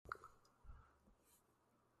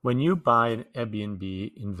When you buy an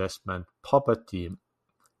Airbnb investment property,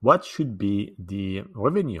 what should be the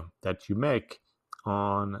revenue that you make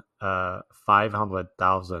on a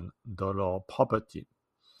 $500,000 property?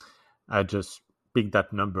 I just pick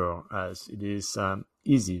that number as it is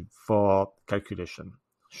easy for calculation.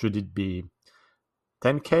 Should it be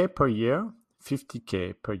 10K per year,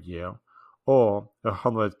 50K per year, or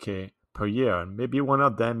 100K per year? And maybe one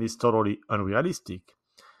of them is totally unrealistic.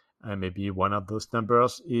 And maybe one of those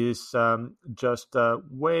numbers is just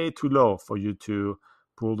way too low for you to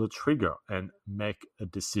pull the trigger and make a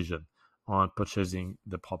decision on purchasing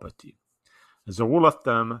the property. As a rule of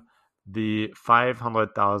thumb, the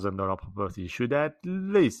 $500,000 property should at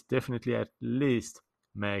least, definitely at least,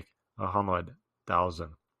 make 100,000,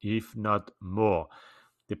 if not more.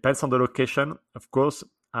 Depends on the location, of course,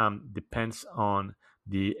 depends on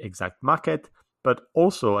the exact market, but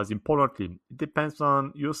also, as importantly, it depends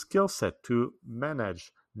on your skill set to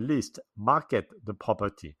manage, list, market the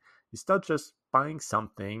property. It's not just buying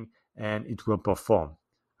something and it will perform.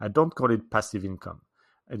 I don't call it passive income.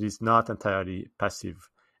 It is not entirely passive,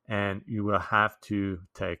 and you will have to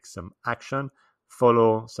take some action,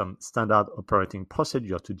 follow some standard operating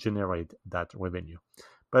procedure to generate that revenue.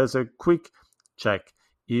 But as a quick check,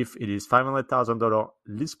 if it is $500,000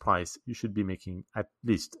 list price, you should be making at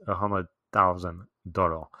least $100,000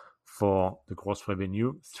 for the gross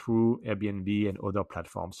revenue through Airbnb and other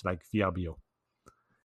platforms like VRBO.